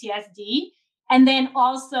the PTSD, and then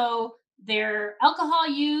also their alcohol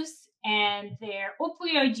use and their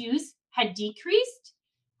opioid use had decreased,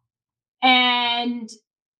 and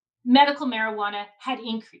medical marijuana had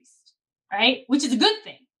increased, right? Which is a good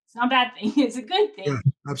thing. It's not a bad thing. It's a good Yeah, thing.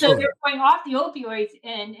 So absolutely. they're going off the opioids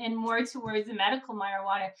and more towards the medical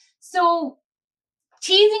marijuana. So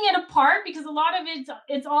teasing it apart, because a lot of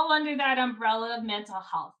it's all under that umbrella of mental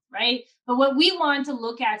health, right? But what we wanted to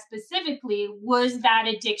look at specifically was that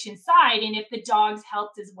addiction side, and if the dogs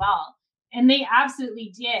helped as well, and they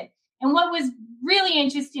absolutely did. And what was really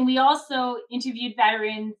interesting, we also interviewed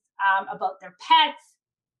veterans about their pets,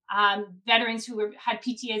 veterans who had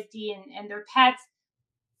PTSD and their pets.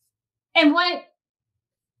 And what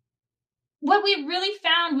we really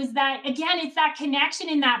found was that, again, it's that connection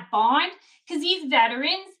and that bond, because these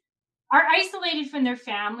veterans are isolated from their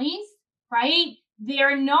families, right?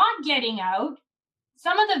 They're not getting out.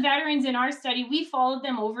 Some of the veterans in our study, we followed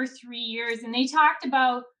them over 3 years, and they talked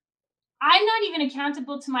about, I'm not even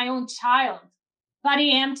accountable to my own child, but I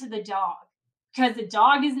am to the dog because the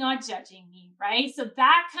dog is not judging me, right? So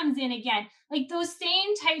that comes in again. Like those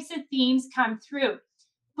same types of themes come through.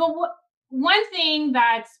 But one thing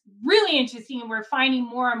that's really interesting, and we're finding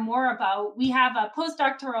more and more about, we have a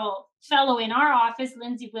postdoctoral fellow in our office,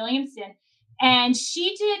 Lindsay Williamson, and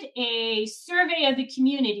she did a survey of the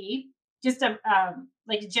community, just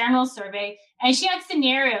like a general survey, and she had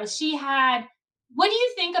scenarios. She had, what do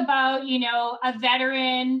you think about, a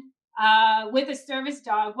veteran with a service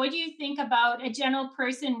dog? What do you think about a general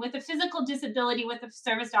person with a physical disability with a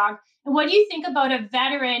service dog? And what do you think about a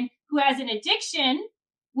veteran who has an addiction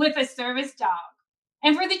with a service dog?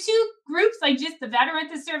 And for the two groups, like just the veteran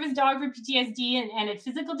with the service dog for PTSD and a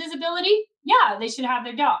physical disability, yeah, they should have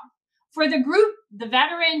their dog. For the group, the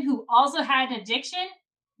veteran who also had an addiction,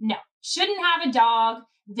 no, shouldn't have a dog.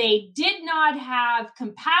 They did not have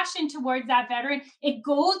compassion towards that veteran. It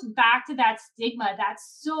goes back to that stigma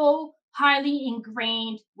that's so highly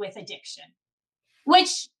ingrained with addiction,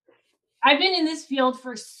 which I've been in this field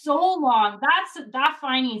for so long. That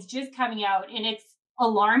finding is just coming out, and it's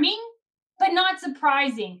alarming, but not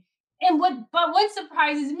surprising. What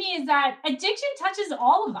surprises me is that addiction touches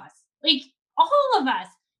all of us, like all of us.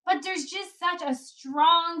 But there's just such a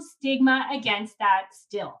strong stigma against that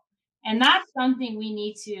still. And that's something we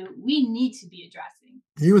need to be addressing.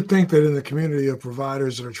 You would think that in the community of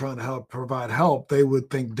providers that are trying to provide help, they would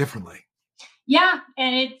think differently. Yeah,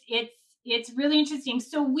 and it's really interesting.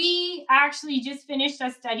 So we actually just finished a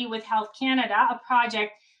study with Health Canada, a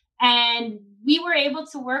project, and we were able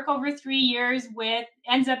to work over 3 years with,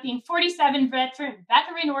 ends up being 47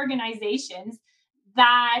 veteran organizations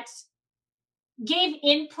that gave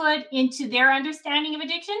input into their understanding of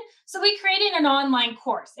addiction. So we created an online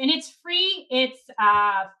course, and it's free. It's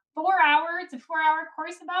it's a 4-hour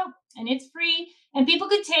course about, and it's free. And people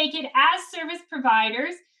could take it as service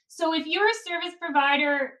providers. So if you're a service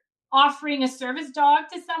provider offering a service dog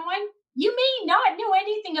to someone, you may not know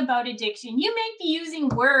anything about addiction. You may be using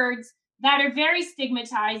words that are very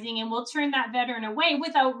stigmatizing and will turn that veteran away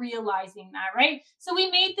without realizing that, right? So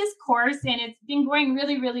we made this course and it's been going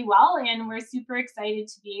really, really well. And we're super excited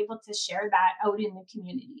to be able to share that out in the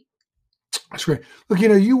community. That's great. Look,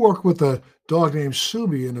 you worked with a dog named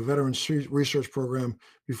Subi in the Veterans Research Program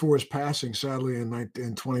before his passing, sadly, in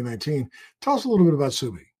 2019. Tell us a little bit about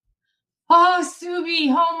Subi. Oh,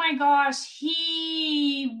 Subi. Oh my gosh.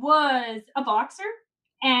 He was a boxer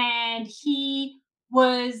and he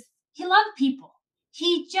loved people.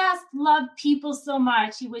 He just loved people so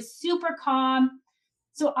much. He was super calm.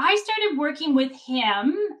 So I started working with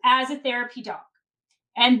him as a therapy dog.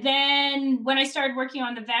 And then when I started working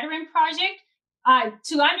on the veteran project,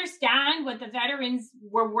 to understand what the veterans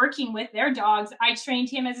were working with their dogs, I trained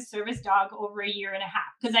him as a service dog over a year and a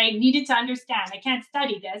half because I needed to understand. I can't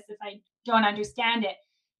study this if I don't understand it.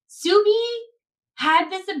 Subi had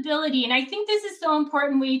this ability, and I think this is so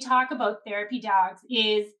important when you talk about therapy dogs,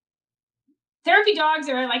 is therapy dogs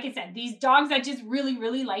are, like I said, these dogs that just really,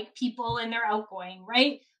 really like people and they're outgoing,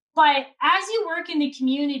 right? But as you work in the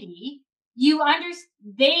community,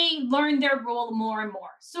 they learn their role more and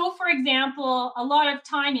more. So, for example, a lot of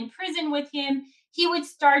time in prison with him, he would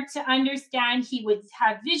start to understand. He would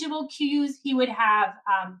have visual cues. He would have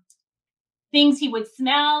things he would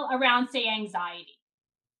smell around, say, anxiety,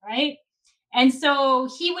 right? And so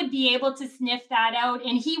he would be able to sniff that out,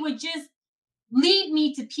 and he would just lead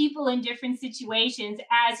me to people in different situations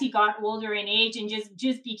as he got older in age and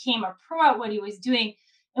just became a pro at what he was doing.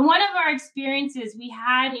 And one of our experiences, we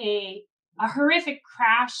had a horrific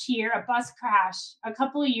crash here, a bus crash a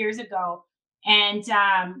couple of years ago, and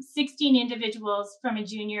 16 individuals from a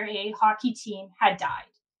junior A hockey team had died,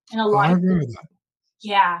 and a Oh, lot I of agree with that.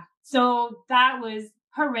 yeah. So that was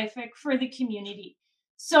horrific for the community.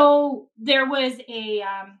 So there was a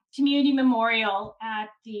community memorial at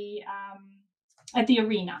the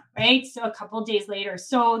arena, right? So a couple of days later.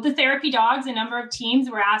 So the therapy dogs, a number of teams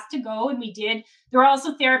were asked to go, and we did. There were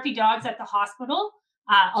also therapy dogs at the hospital,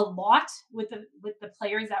 a lot with the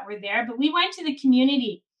players that were there. But we went to the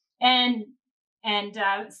community, and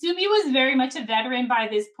Subi was very much a veteran by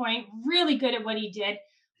this point, really good at what he did.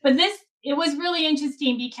 But it was really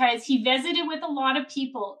interesting because he visited with a lot of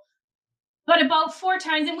people, but about 4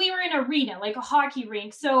 times, and we were in an arena, like a hockey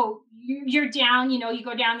rink. So you're down, you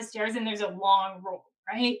go down the stairs and there's a long roll,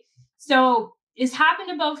 right? So it's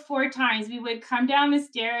happened about 4 times. We would come down the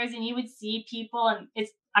stairs and you would see people, and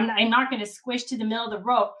I'm not going to squish to the middle of the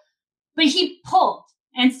row, but he pulled.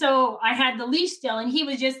 And so I had the leash still, and he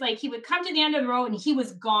was just like, he would come to the end of the row and he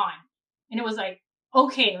was gone. And it was like,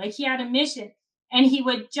 okay, like he had a mission. And he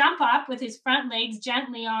would jump up with his front legs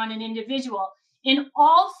gently on an individual. And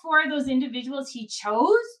all 4 of those individuals he chose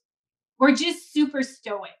were just super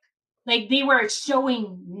stoic. Like they were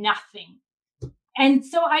showing nothing. And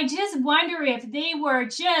so I just wonder if they were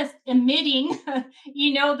just emitting,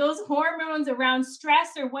 those hormones around stress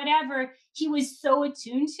or whatever he was so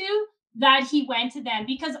attuned to that he went to them,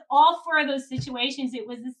 because all 4 of those situations, it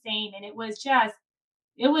was the same. And it was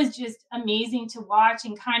just amazing to watch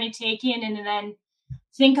and kind of take in and then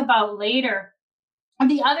think about later.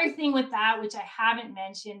 And the other thing with that, which I haven't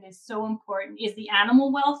mentioned, is so important, is the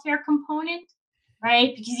animal welfare component,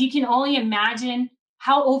 right? Because you can only imagine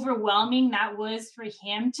how overwhelming that was for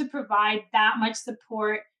him to provide that much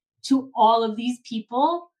support to all of these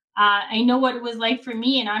people. I know what it was like for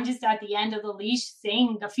me, and I'm just at the end of the leash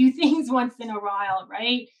saying a few things once in a while,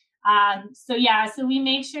 right? So we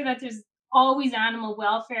make sure that there's always animal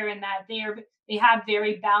welfare and that they have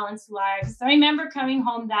very balanced lives. So I remember coming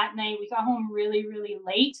home that night. We got home really, really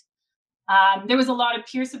late. There was a lot of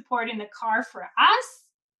peer support in the car for us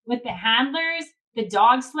with the handlers. The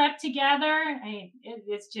dogs slept together.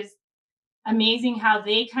 It's just amazing how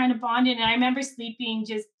they kind of bonded. And I remember sleeping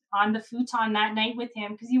just on the futon that night with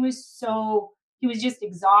him because he was just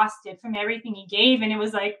exhausted from everything he gave. And it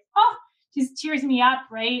was like, just tears me up,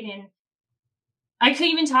 right? And I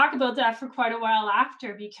couldn't even talk about that for quite a while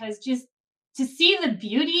after, because just to see the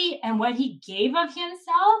beauty and what he gave of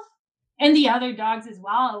himself and the other dogs as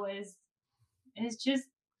well is just,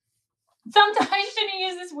 sometimes I shouldn't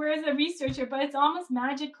use this word as a researcher, but it's almost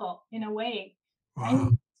magical in a way. Right? Wow.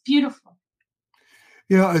 It's beautiful.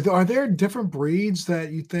 Are there different breeds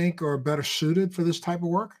that you think are better suited for this type of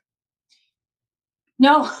work?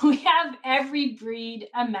 No, we have every breed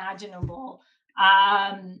imaginable.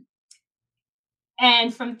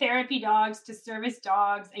 And from therapy dogs to service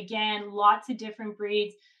dogs, again, lots of different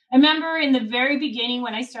breeds. I remember in the very beginning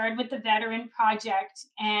when I started with the veteran project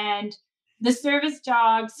and the service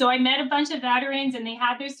dogs. So I met a bunch of veterans and they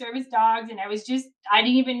had their service dogs, and I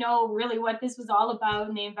didn't even know really what this was all about.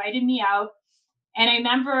 And they invited me out. And I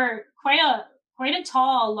remember quite a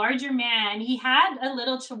tall, larger man. He had a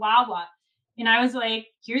little chihuahua. And I was like,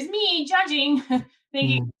 here's me judging,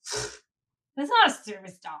 thinking, Mm. that's not a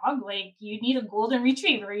service dog. Like, you need a golden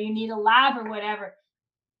retriever, you need a lab or whatever.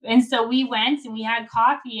 And so we went and we had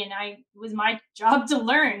coffee, and it was my job to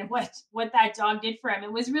learn what that dog did for him.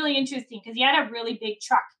 It was really interesting because he had a really big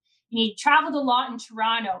truck and he traveled a lot in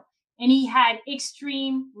Toronto, and he had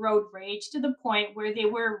extreme road rage to the point where they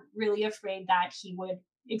were really afraid that he would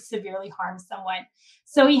severely harm someone.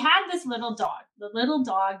 So he had this little dog, the little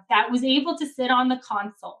dog that was able to sit on the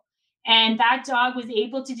console, and that dog was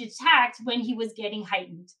able to detect when he was getting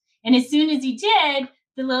heightened. And as soon as he did,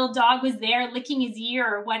 the little dog was there licking his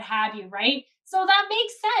ear or what have you, right? So that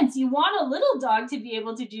makes sense. You want a little dog to be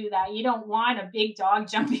able to do that. You don't want a big dog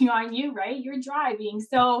jumping on you, right? You're driving.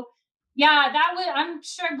 So yeah, I'm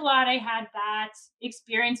sure glad I had that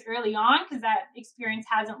experience early on, because that experience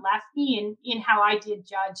hasn't left me in how I did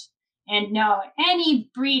judge. And no,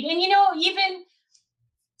 any breed. And even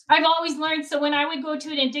I've always learned. So when I would go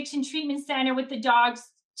to an addiction treatment center with the dogs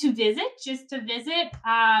just to visit,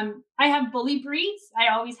 I have bully breeds. I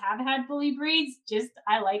always have had bully breeds. Just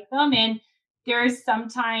I like them, and there's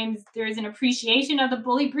an appreciation of the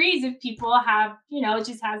bully breeds if people have, it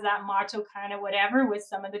just has that macho kind of whatever with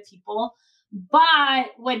some of the people.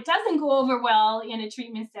 But what doesn't go over well in a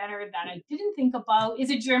treatment center that I didn't think about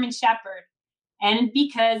is a German Shepherd. And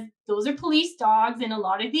because those are police dogs, and a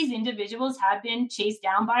lot of these individuals have been chased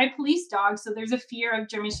down by a police dog. So there's a fear of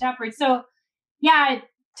German Shepherds. So, yeah,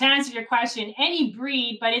 to answer your question, any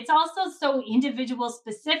breed, but it's also so individual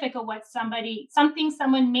specific of something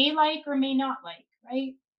someone may like or may not like,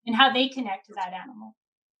 right? And how they connect to that animal.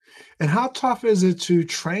 And how tough is it to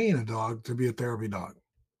train a dog to be a therapy dog?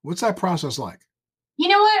 What's that process like? You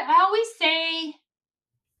know what? I always say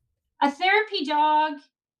a therapy dog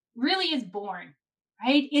really is born,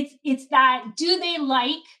 right? It's that, do they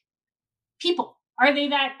like people? Are they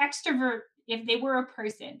that extrovert if they were a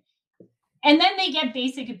person? And then they get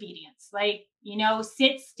basic obedience, like,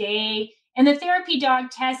 sit, stay. And the therapy dog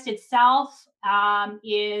test itself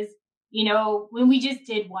is, when we just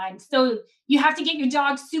did one. So you have to get your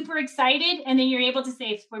dog super excited. And then you're able to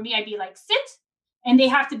say, for me, I'd be like, sit. And they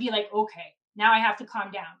have to be like, okay, now I have to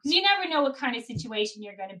calm down. Because you never know what kind of situation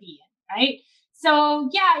you're going to be in, right? So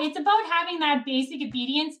yeah, it's about having that basic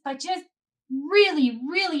obedience, but just really,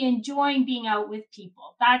 really enjoying being out with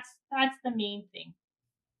people. That's the main thing.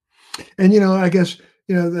 And I guess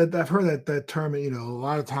that I've heard that term. A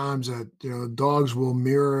lot of times that dogs will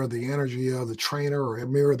mirror the energy of the trainer or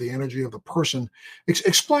mirror the energy of the person.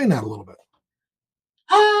 Explain that a little bit.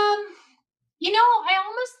 Um,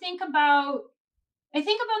 I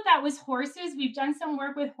think about that with horses. We've done some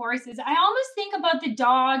work with horses. I almost think about the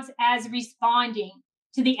dogs as responding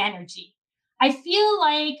to the energy. I feel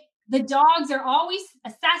like the dogs are always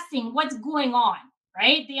assessing what's going on,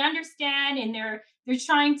 right? They understand, and they're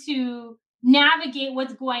trying to navigate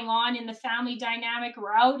what's going on in the family dynamic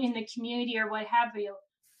or out in the community or what have you.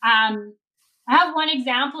 I have one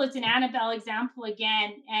example. It's an Annabelle example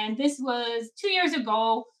again. And this was 2 years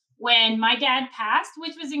ago when my dad passed,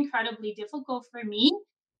 which was incredibly difficult for me.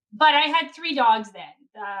 But I had three dogs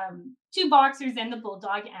then, two boxers and the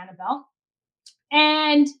bulldog, Annabelle.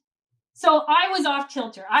 And so I was off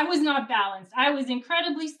kilter. I was not balanced. I was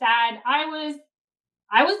incredibly sad. I was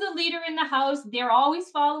the leader in the house. They're always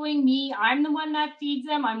following me. I'm the one that feeds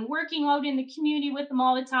them. I'm working out in the community with them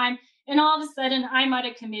all the time. And all of a sudden, I'm out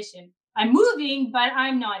of commission. I'm moving, but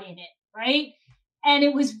I'm not in it, right? And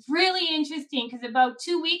it was really interesting because about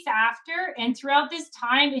 2 weeks after, and throughout this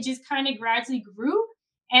time, it just kind of gradually grew.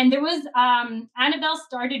 And there was Annabelle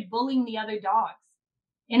started bullying the other dogs.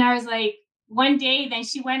 And I was like, one day, then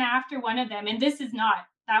she went after one of them. And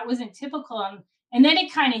that wasn't typical. And then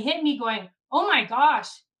it kind of hit me going, oh my gosh,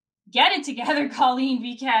 get it together, Colleen,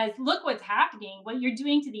 because look what's happening, what you're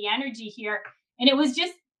doing to the energy here. And it was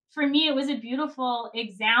just, for me, it was a beautiful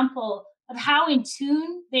example of how in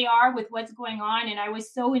tune they are with what's going on. And I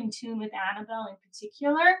was so in tune with Annabelle in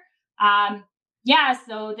particular.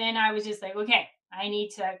 So then I was just like, okay, I need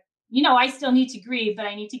to, I still need to grieve, but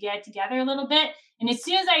I need to get it together a little bit. And as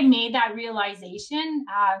soon as I made that realization,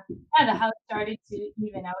 the house started to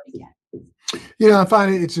even out again. I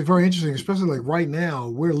find it's very interesting, especially like right now,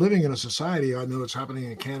 we're living in a society. I know it's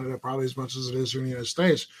happening in Canada probably as much as it is here in the United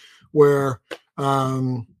States, where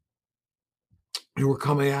we're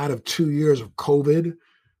coming out of 2 years of COVID.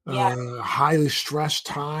 Yeah. highly stressed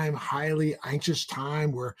time, highly anxious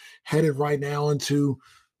time. We're headed right now into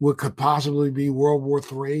what could possibly be World War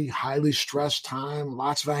III, highly stressed time,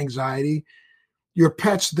 lots of anxiety. Your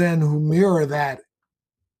pets then who mirror that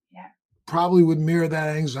Yeah. probably would mirror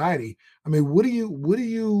that anxiety. I mean, what do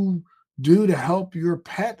you do to help your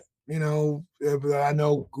pet? I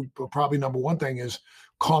know probably number one thing is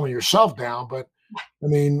calming yourself down, but I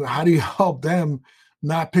mean, how do you help them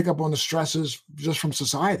not pick up on the stresses just from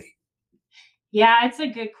society? Yeah, it's a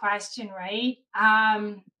good question, right?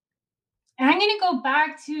 And I'm going to go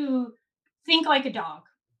back to think like a dog,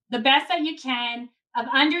 the best that you can of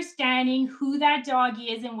understanding who that dog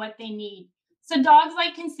is and what they need. So, dogs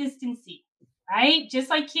like consistency, right? Just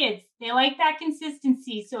like kids, they like that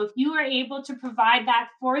consistency. So, if you are able to provide that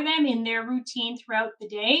for them in their routine throughout the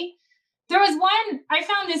day, there was one, I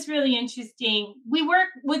found this really interesting. We work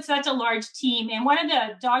with such a large team, and one of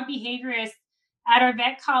the dog behaviorists at our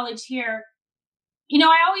vet college here,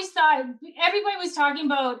 I always thought everybody was talking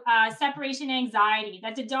about separation anxiety,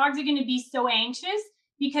 that the dogs are going to be so anxious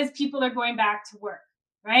because people are going back to work,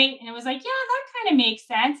 right? And it was like, yeah, that kind of makes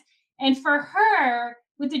sense. And for her,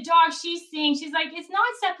 with the dog, she's saying, she's like, it's not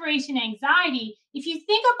separation anxiety. If you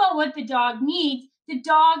think about what the dog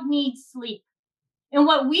needs sleep. And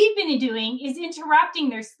what we've been doing is interrupting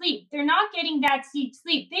their sleep. They're not getting that deep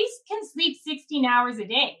sleep. They can sleep 16 hours a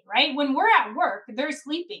day, right? When we're at work, they're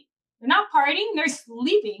sleeping. They're not partying, they're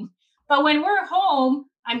sleeping. But when we're home,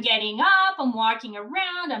 I'm getting up, I'm walking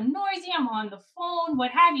around, I'm noisy, I'm on the phone, what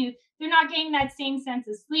have you. They're not getting that same sense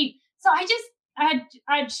of sleep. So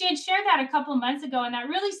she had shared that a couple of months ago, and that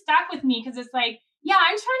really stuck with me because it's like, yeah,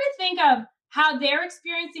 I'm trying to think of how they're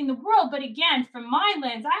experiencing the world. But again, from my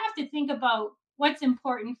lens, I have to think about what's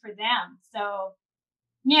important for them. So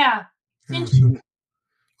yeah, it's Yeah, interesting.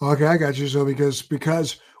 so okay, I got you. So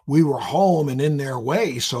because we were home and in their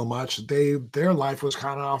way so much, their life was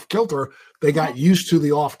kind of off kilter. They got used to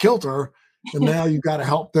the off kilter, and now you got to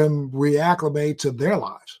help them reacclimate to their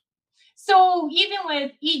lives. So even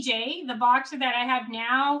with EJ, the boxer that I have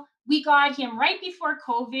now, we got him right before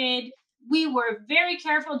COVID. We were very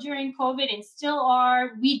careful during COVID and still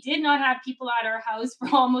are. We did not have people at our house for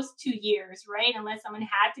almost 2 years, right? Unless someone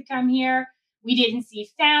had to come here. We didn't see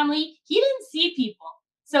family. He didn't see people.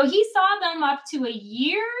 So he saw them up to a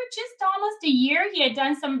year, just almost a year. He had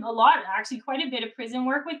done a lot, actually quite a bit of prison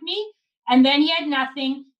work with me. And then he had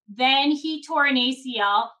nothing. Then he tore an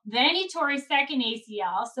ACL. Then he tore his second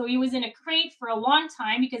ACL. So he was in a crate for a long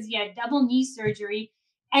time because he had double knee surgery.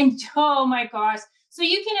 And oh my gosh. So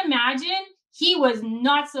you can imagine he was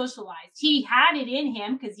not socialized. He had it in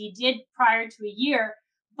him because he did prior to a year.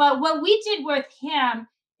 But what we did with him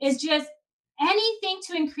is just anything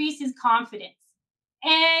to increase his confidence.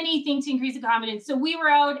 Anything to increase the confidence. So we were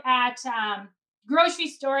out at grocery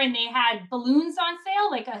store and they had balloons on sale,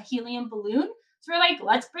 like a helium balloon. So we're like,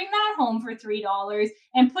 let's bring that home for $3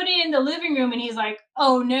 and put it in the living room. And he's like,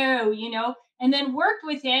 oh no. And then worked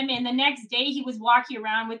with him. And the next day he was walking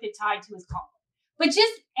around with it tied to his collar. But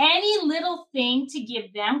just any little thing to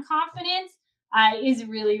give them confidence is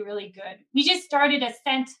really, really good. We just started a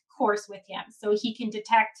scent course with him so he can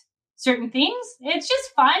detect certain things. It's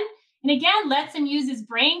just fun. And again, lets him use his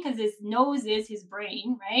brain because his nose is his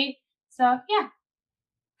brain, right? So, yeah.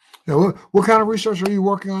 Yeah, what kind of research are you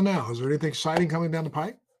working on now? Is there anything exciting coming down the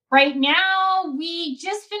pipe? Right now, we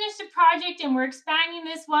just finished a project and we're expanding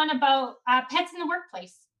this one about pets in the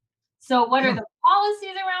workplace. So, what are Yeah. the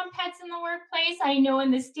policies around pets in the workplace? I know in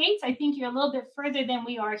the States, I think you're a little bit further than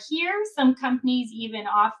we are here. Some companies even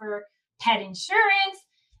offer pet insurance.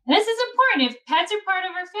 And this is important. If pets are part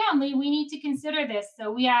of our family, we need to consider this.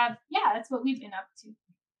 So, that's what we've been up to.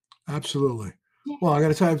 Absolutely. Yeah. Well, I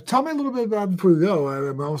got to tell me a little bit about before we go.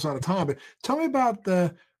 I'm almost out of time, but tell me about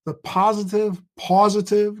the positive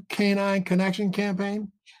canine connection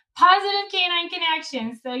campaign. Positive canine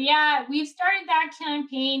connection. So, yeah, we've started that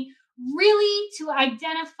campaign really to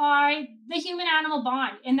identify the human animal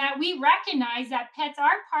bond and that we recognize that pets are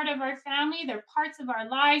part of our family, they're parts of our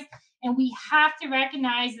lives, and we have to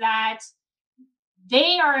recognize that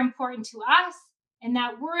they are important to us and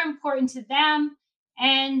that we're important to them.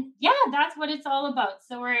 And yeah, that's what it's all about.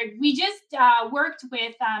 So we just worked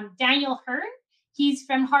with Daniel Hearn. He's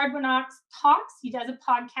from Hard Knocks Talks. He does a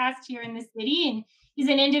podcast here in the city, and he's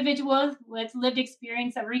an individual with lived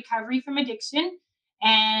experience of recovery from addiction.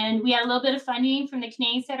 And we had a little bit of funding from the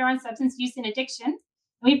Canadian Center on Substance Use and Addiction. And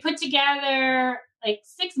we put together like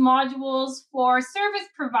 6 modules for service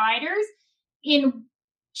providers in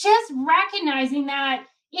just recognizing that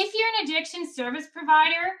if you're an addiction service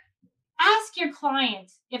provider, ask your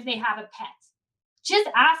client if they have a pet. Just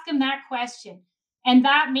ask them that question. and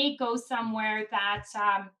that may go somewhere that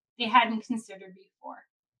they hadn't considered before.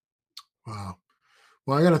 Wow.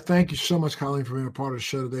 Well, I got to thank you so much, Colleen, for being a part of the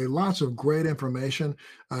show today. Lots of great information.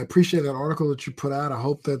 I appreciate that article that you put out. I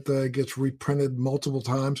hope that gets reprinted multiple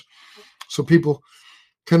times so people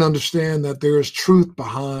can understand that there is truth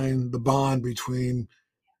behind the bond between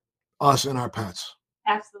us and our pets.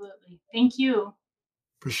 Absolutely. Thank you.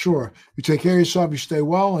 For sure. You take care of yourself, you stay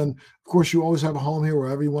well, and of course, you always have a home here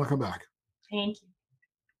wherever you want to come back. Thank you.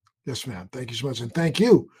 Yes, ma'am. Thank you so much. And thank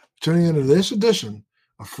you for tuning into this edition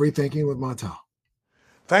of Free Thinking with Montel.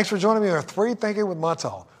 Thanks for joining me on Free Thinking with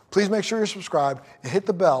Montel. Please make sure you're subscribed and hit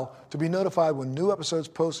the bell to be notified when new episodes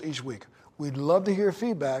post each week. We'd love to hear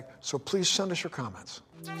feedback, so please send us your comments.